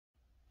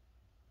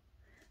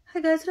Hi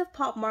guys, I have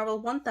Pop Marvel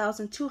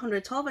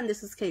 1212 and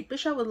this is Kate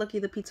Bishop with Lucky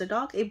the Pizza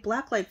Dog, a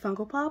Blacklight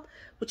Funko Pop,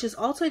 which is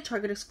also a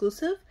Target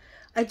exclusive.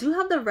 I do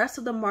have the rest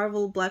of the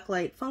Marvel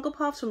Blacklight Funko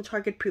Pops from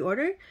Target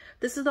pre-order.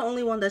 This is the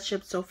only one that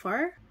shipped so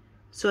far.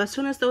 So as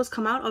soon as those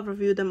come out, I'll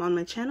review them on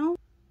my channel.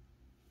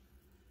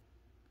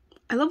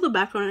 I love the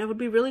background, and it would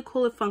be really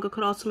cool if Funko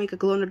could also make a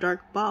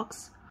glow-in-the-dark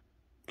box.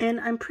 And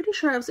I'm pretty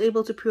sure I was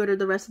able to pre-order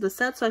the rest of the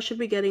set, so I should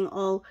be getting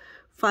all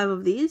 5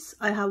 of these.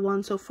 I have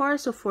 1 so far,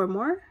 so 4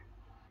 more.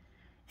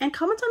 And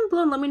comment down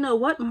below and let me know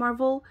what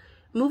Marvel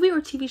movie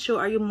or TV show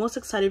are you most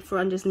excited for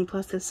on Disney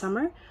Plus this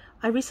summer.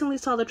 I recently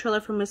saw the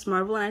trailer for Miss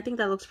Marvel and I think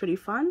that looks pretty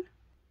fun.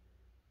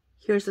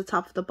 Here's the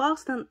top of the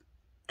box,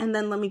 and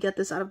then let me get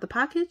this out of the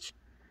package.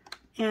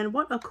 And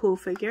what a cool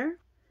figure.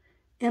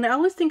 And I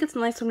always think it's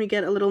nice when we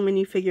get a little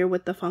mini figure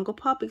with the Funko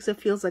Pop because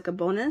it feels like a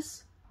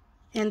bonus.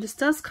 And this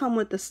does come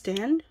with the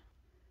stand.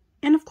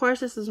 And of course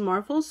this is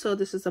Marvel, so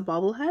this is a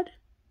bobblehead.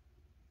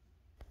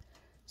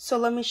 So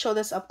let me show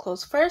this up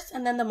close first,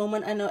 and then the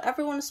moment I know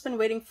everyone has been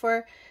waiting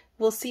for,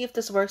 we'll see if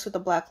this works with the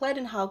black light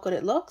and how good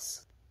it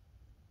looks.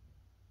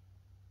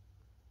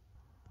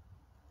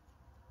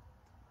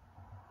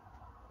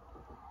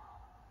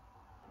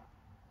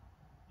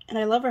 And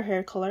I love her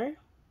hair color.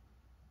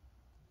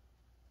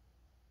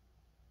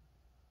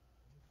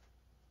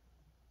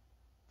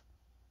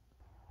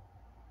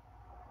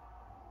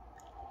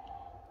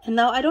 And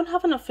now I don't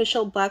have an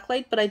official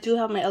blacklight, but I do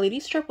have my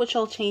LED strip, which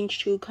I'll change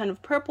to kind of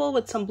purple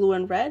with some blue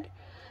and red.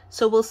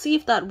 So we'll see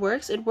if that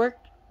works. It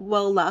worked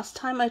well last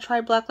time I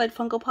tried blacklight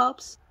Funko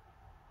Pops.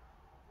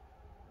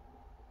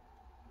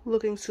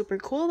 Looking super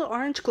cool. The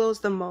orange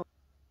glows the most.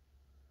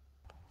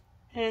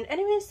 And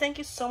anyways, thank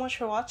you so much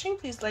for watching.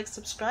 Please like,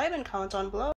 subscribe, and comment down below.